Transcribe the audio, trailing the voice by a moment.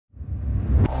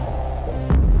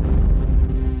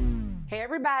Hey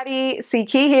everybody,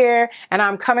 Ckey here, and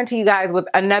I'm coming to you guys with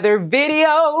another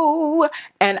video,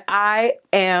 and I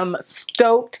am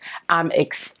stoked, I'm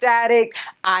ecstatic,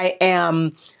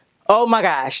 oh my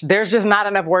gosh, there's just not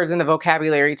enough words in the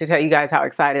vocabulary to tell you guys how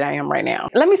excited I am right now.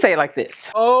 Let me say it like this,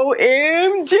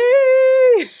 OMG!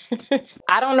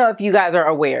 I don't know if you guys are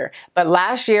aware, but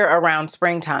last year around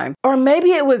springtime, or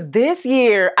maybe it was this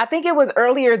year, I think it was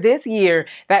earlier this year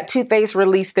that Too Faced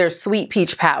released their Sweet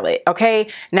Peach palette, okay?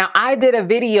 Now I did a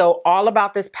video all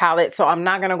about this palette, so I'm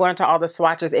not gonna go into all the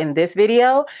swatches in this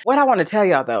video. What I wanna tell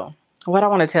y'all though,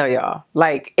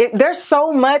 like there's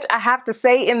so much I have to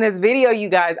say in this video, you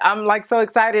guys. I'm like so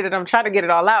excited and I'm trying to get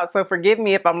it all out. So forgive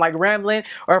me if I'm like rambling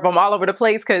or if I'm all over the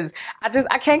place because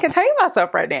I can't contain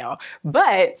myself right now.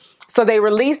 But so they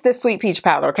released this Sweet Peach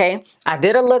palette, okay? I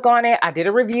did a look on it. I did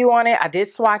a review on it. I did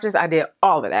swatches. I did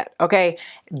all of that, okay?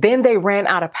 Then they ran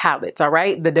out of palettes, all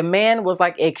right? The demand was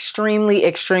like extremely,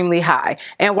 extremely high.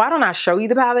 And why don't I show you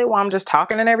the palette while I'm just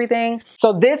talking and everything?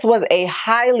 So this was a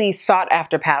highly sought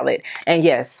after palette. And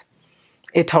yes,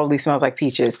 it totally smells like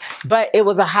peaches, but it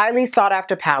was a highly sought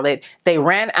after palette. They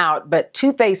ran out, but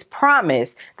Too Faced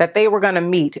promised that they were gonna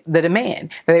meet the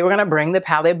demand, that they were gonna bring the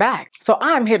palette back. So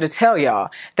I'm here to tell y'all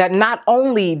that not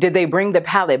only did they bring the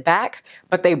palette back,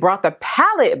 but they brought the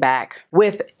palette back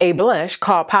with a blush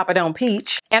called Poppin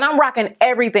Peach. And I'm rocking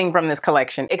everything from this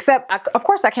collection, except of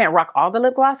course I can't rock all the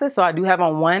lip glosses, so I do have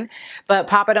on one, but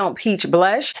Poppin Peach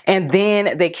blush. And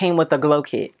then they came with the glow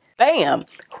kit. Bam!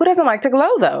 Who doesn't like to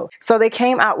glow though? So they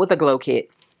came out with a glow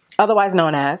kit, otherwise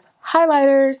known as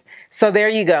highlighters. So there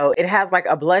you go. It has like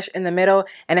a blush in the middle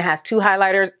and it has two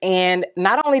highlighters. And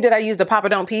not only did I use the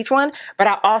Poppin Peach one, but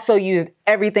I also used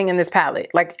everything in this palette.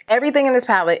 Like everything in this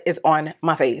palette is on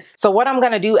my face. So what I'm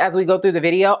gonna do as we go through the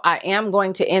video, I am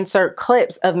going to insert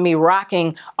clips of me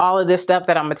rocking all of this stuff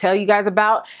that I'm gonna tell you guys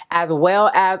about, as well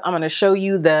as I'm gonna show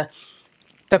you the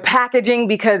packaging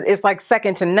because it's like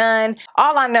second to none.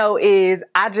 All I know is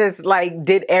I just like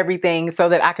did everything so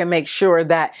that I can make sure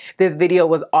that this video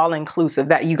was all inclusive,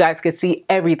 that you guys could see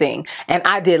everything. And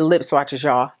I did lip swatches,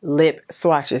 y'all, lip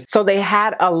swatches. So they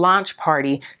had a launch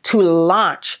party to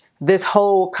launch this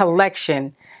whole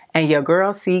collection. And your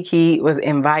girl Ckey was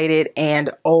invited, and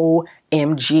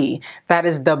OMG, that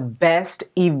is the best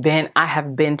event I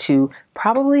have been to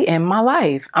probably in my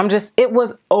life. It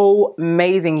was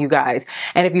amazing, you guys.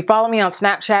 And if you follow me on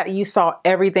Snapchat, you saw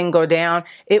everything go down.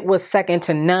 It was second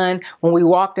to none. When we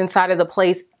walked inside of the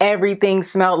place, everything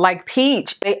smelled like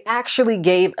peach. They actually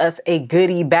gave us a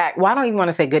goodie bag. Well, I don't even want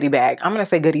to say goodie bag. I'm going to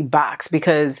say goodie box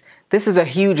because this is a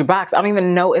huge box. I don't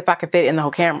even know if I could fit it in the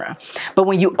whole camera. But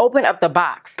when you open up the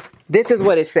box, this is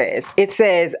what it says. It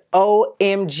says,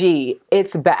 OMG,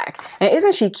 it's back. And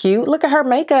isn't she cute? Look at her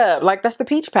makeup. Like that's the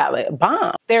peach palette.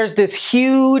 Bomb. There's this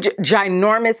huge,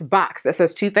 ginormous box that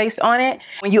says Too Faced on it.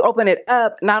 When you open it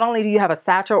up, not only do you have a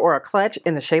satchel or a clutch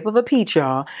in the shape of a peach,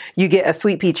 y'all, you get a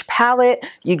Sweet Peach palette,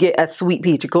 you get a Sweet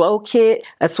Peach glow kit,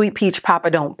 a Sweet Peach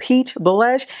Poppin Peach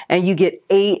blush, and you get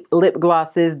 8 lip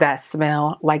glosses that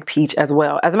smell like peach as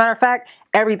well. As a matter of fact,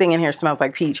 everything in here smells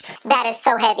like peach. That is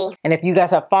so heavy. And if you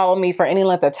guys have followed me for any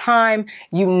length of time,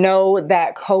 you know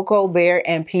that Cocoa Bear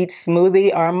and Peach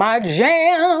Smoothie are my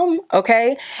jam,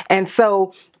 okay? And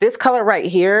so this color right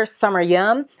here, Summer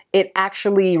Yum, it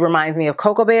actually reminds me of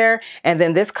Cocoa Bear. And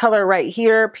then this color right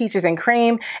here, Peaches and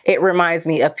Cream, it reminds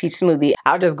me of Peach Smoothie.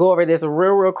 I'll just go over this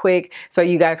real quick so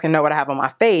you guys can know what I have on my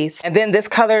face. And then this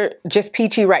color, just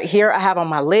peachy right here, I have on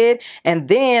my lid. And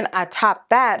then I top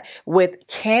that with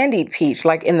Candied Peach,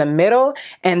 like in the middle.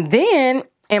 And then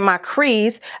in my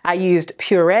crease, I used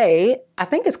Puree. I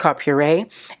think it's called Puree.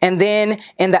 And then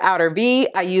in the outer V,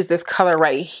 I use this color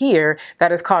right here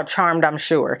that is called Charmed, I'm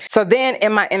sure. So then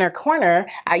in my inner corner,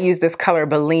 I use this color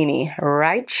Bellini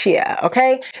right here,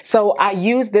 okay? So I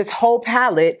use this whole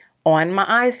palette on my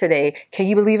eyes today. Can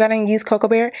you believe I didn't use Cocoa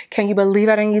Bear? Can you believe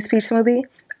I didn't use Peach Smoothie?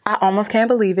 I almost can't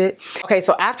believe it. Okay,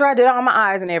 so after I did all my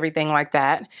eyes and everything like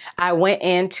that, I went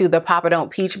into the Poppin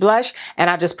Peach blush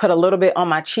and I just put a little bit on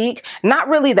my cheek. Not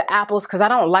really the apples because I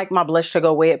don't like my blush to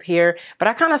go way up here, but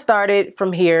I kind of started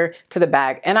from here to the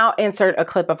back, and I'll insert a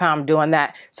clip of how I'm doing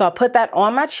that. So I put that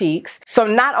on my cheeks. So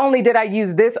not only did I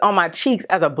use this on my cheeks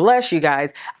as a blush, you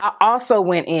guys, I also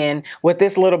went in with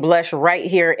this little blush right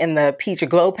here in the Peach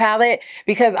Glow palette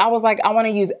because I was like, I want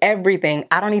to use everything.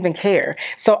 I don't even care.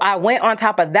 So I went on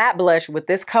top of that blush with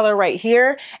this color right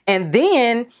here, and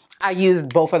then I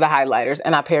used both of the highlighters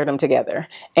and I paired them together,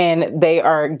 and they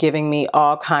are giving me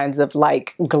all kinds of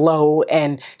like glow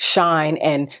and shine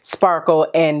and sparkle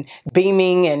and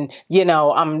beaming, and you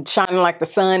know, I'm shining like the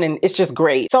sun, and it's just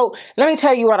great. So let me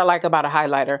tell you what I like about a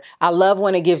highlighter. I love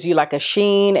when it gives you like a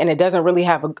sheen and it doesn't really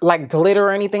have like glitter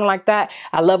or anything like that.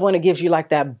 I love when it gives you like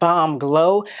that bomb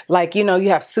glow, like, you know, you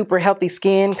have super healthy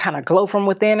skin, kind of glow from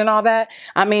within and all that.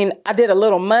 I mean, I did a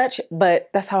little much, but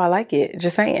that's how I like it,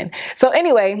 just saying. So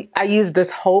anyway, I used this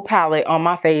whole palette on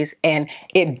my face and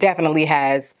it definitely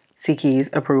has Ckey's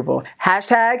approval.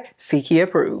 Hashtag Ckey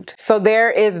approved. So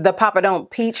there is the Poppin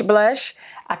Peach blush.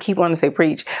 I keep wanting to say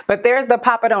preach, but there's the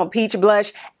Poppin Peach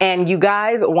blush. And you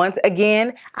guys, once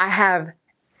again, I have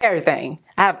everything.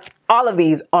 I have all of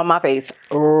these on my face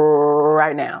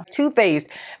right now. Too Faced,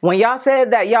 when y'all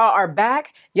said that y'all are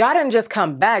back, y'all didn't just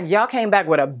come back, y'all came back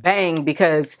with a bang,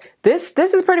 because this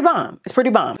is pretty bomb. It's pretty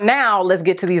bomb. Now let's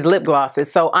get to these lip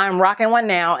glosses. So I'm rocking one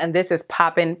now, and this is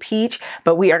Poppin Peach,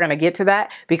 but we are gonna get to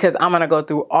that because I'm gonna go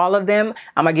through all of them.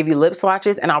 I'm gonna give you lip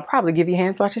swatches, and I'll probably give you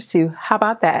hand swatches too. How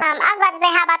about that? I was about to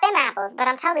say, how about them apples? But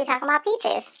I'm totally talking about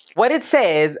peaches. What it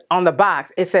says on the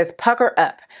box, it says pucker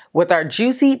up with our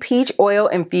juicy peach oil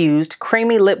infused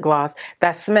creamy lip gloss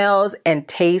that smells and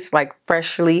tastes like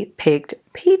freshly picked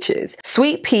peaches.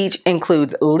 Sweet Peach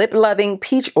includes lip-loving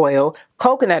peach oil,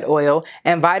 coconut oil,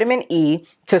 and vitamin E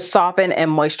to soften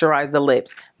and moisturize the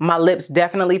lips. My lips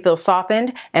definitely feel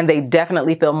softened and they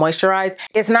definitely feel moisturized.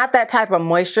 It's not that type of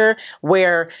moisture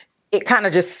where it kind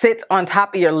of just sits on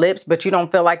top of your lips, but you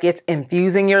don't feel like it's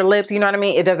infusing your lips. You know what I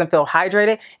mean? It doesn't feel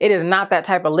hydrated. It is not that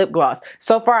type of lip gloss.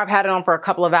 So far, I've had it on for a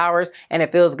couple of hours and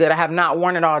it feels good. I have not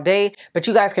worn it all day, but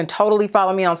you guys can totally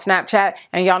follow me on Snapchat,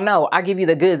 and y'all know I give you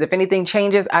the goods. If anything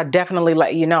changes, I definitely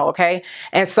let you know, okay?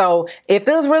 And so it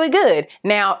feels really good.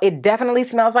 Now, it definitely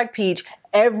smells like peach.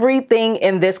 Everything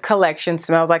in this collection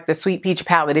smells like the Sweet Peach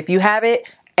palette. If you have it,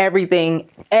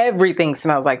 everything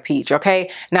smells like peach,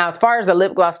 okay? Now, as far as the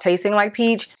lip gloss tasting like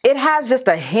peach, it has just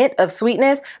a hint of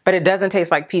sweetness, but it doesn't taste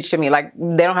like peach to me. Like,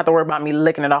 they don't have to worry about me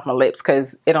licking it off my lips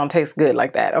because it don't taste good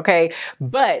like that, okay?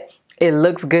 But it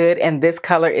looks good, and this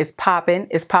color is poppin'.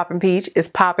 It's Poppin Peach. It's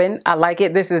poppin'. I like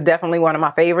it. This is definitely one of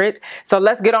my favorites. So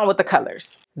let's get on with the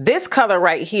colors. This color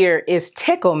right here is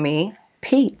Tickle Me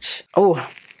Peach. Oh,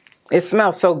 it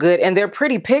smells so good, and they're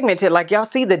pretty pigmented. Like, y'all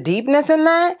see the deepness in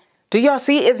that? Do y'all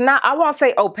see? It's not, I won't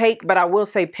say opaque, but I will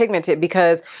say pigmented,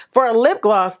 because for a lip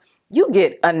gloss, you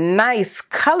get a nice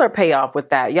color payoff with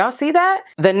that. Y'all see that?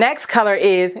 The next color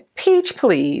is Peach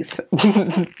Please.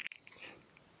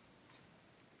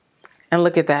 And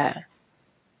look at that.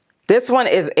 This one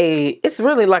is it's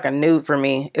really like a nude for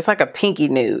me. It's like a pinky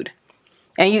nude.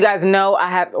 And you guys know I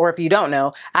have, or if you don't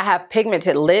know, I have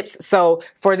pigmented lips. So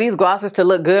for these glosses to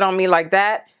look good on me like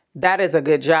that, that is a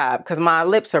good job because my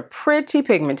lips are pretty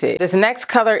pigmented. This next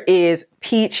color is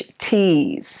Peach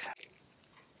Tease.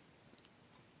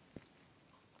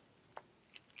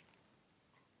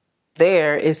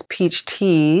 There is Peach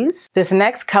Tease. This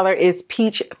next color is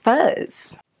Peach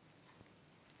Fuzz.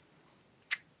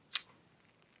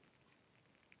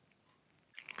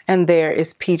 And there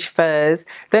is Peach Fuzz.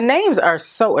 The names are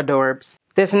so adorbs.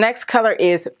 This next color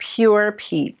is Pure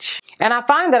Peach. And I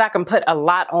find that I can put a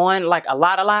lot on, like a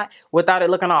lot, without it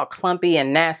looking all clumpy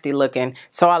and nasty looking.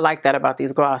 So I like that about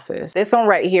these glosses. This one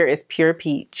right here is Pure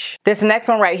Peach. This next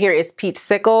one right here is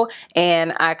Peach-Sicle.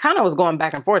 And I kind of was going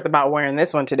back and forth about wearing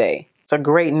this one today. It's a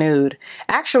great nude.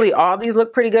 Actually, all these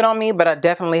look pretty good on me, but I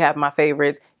definitely have my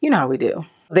favorites. You know how we do.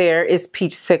 There is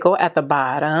Peach-Sicle at the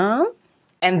bottom.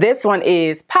 And this one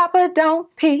is Poppin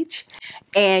Peach.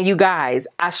 And you guys,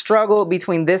 I struggled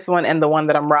between this one and the one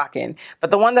that I'm rocking. But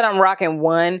the one that I'm rocking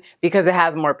won because it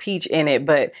has more peach in it.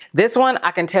 But this one, I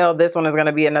can tell this one is going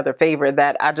to be another favorite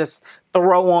that I just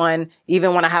throw on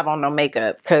even when I have on no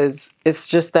makeup, because it's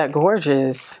just that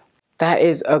gorgeous. That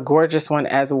is a gorgeous one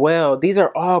as well. These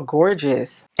are all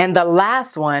gorgeous. And the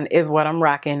last one is what I'm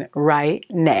rocking right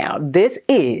now. This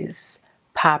is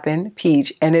Poppin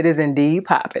Peach, and it is indeed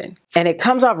poppin'. And it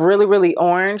comes off really, really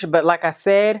orange, but like I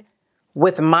said,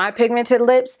 with my pigmented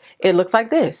lips, it looks like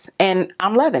this, and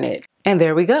I'm loving it. And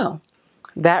there we go.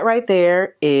 That right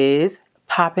there is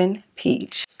Poppin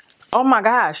Peach. Oh my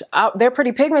gosh, they're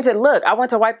pretty pigmented. Look, I went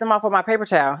to wipe them off with my paper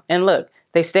towel, and look,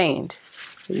 they stained.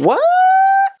 What?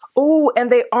 Oh,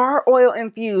 and they are oil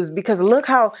infused, because look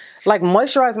how like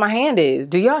moisturized my hand is.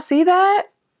 Do y'all see that?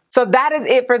 So that is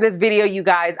it for this video, you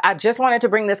guys. I just wanted to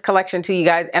bring this collection to you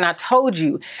guys, and I told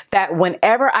you that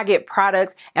whenever I get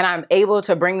products and I'm able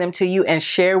to bring them to you and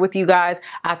share with you guys,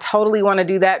 I totally want to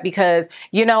do that because,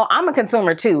 you know, I'm a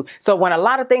consumer too. So when a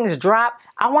lot of things drop,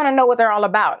 I want to know what they're all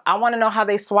about. I want to know how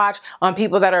they swatch on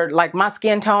people that are like my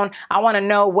skin tone. I want to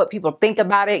know what people think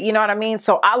about it. You know what I mean?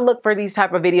 So I look for these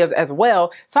type of videos as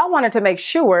well. So I wanted to make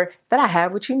sure that I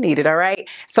have what you needed. All right.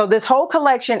 So this whole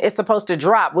collection is supposed to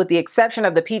drop with the exception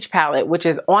of the Peach palette, which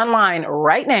is online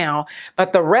right now,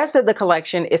 but the rest of the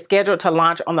collection is scheduled to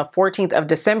launch on the 14th of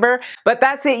December. But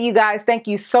that's it, you guys. Thank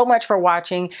you so much for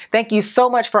watching. Thank you so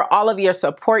much for all of your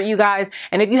support, you guys.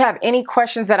 And if you have any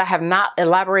questions that I have not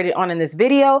elaborated on in this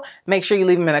video, make sure you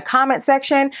leave them in the comment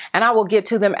section and I will get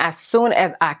to them as soon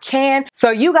as I can. So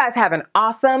you guys have an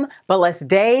awesome, blessed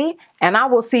day, and I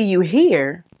will see you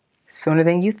here sooner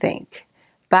than you think.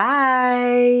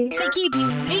 Bye.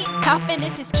 CkeyBeauty,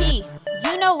 confidence is key.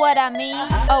 You know what I mean.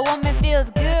 A woman feels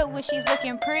good when she's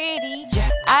looking pretty.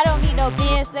 I don't need no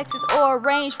Benz, Lexus, or a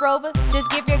Range Rover.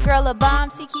 Just give your girl a bomb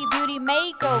CkeyBeauty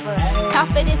makeover.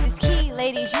 Confidence is key,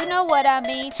 ladies, you know what I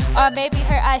mean. Or maybe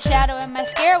her eyeshadow and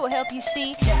mascara will help you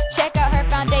see. Check out her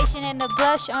foundation and the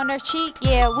blush on her cheek.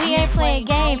 Yeah, we ain't playing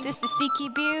games, it's the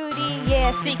CkeyBeauty.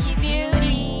 Yeah,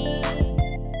 CkeyBeauty.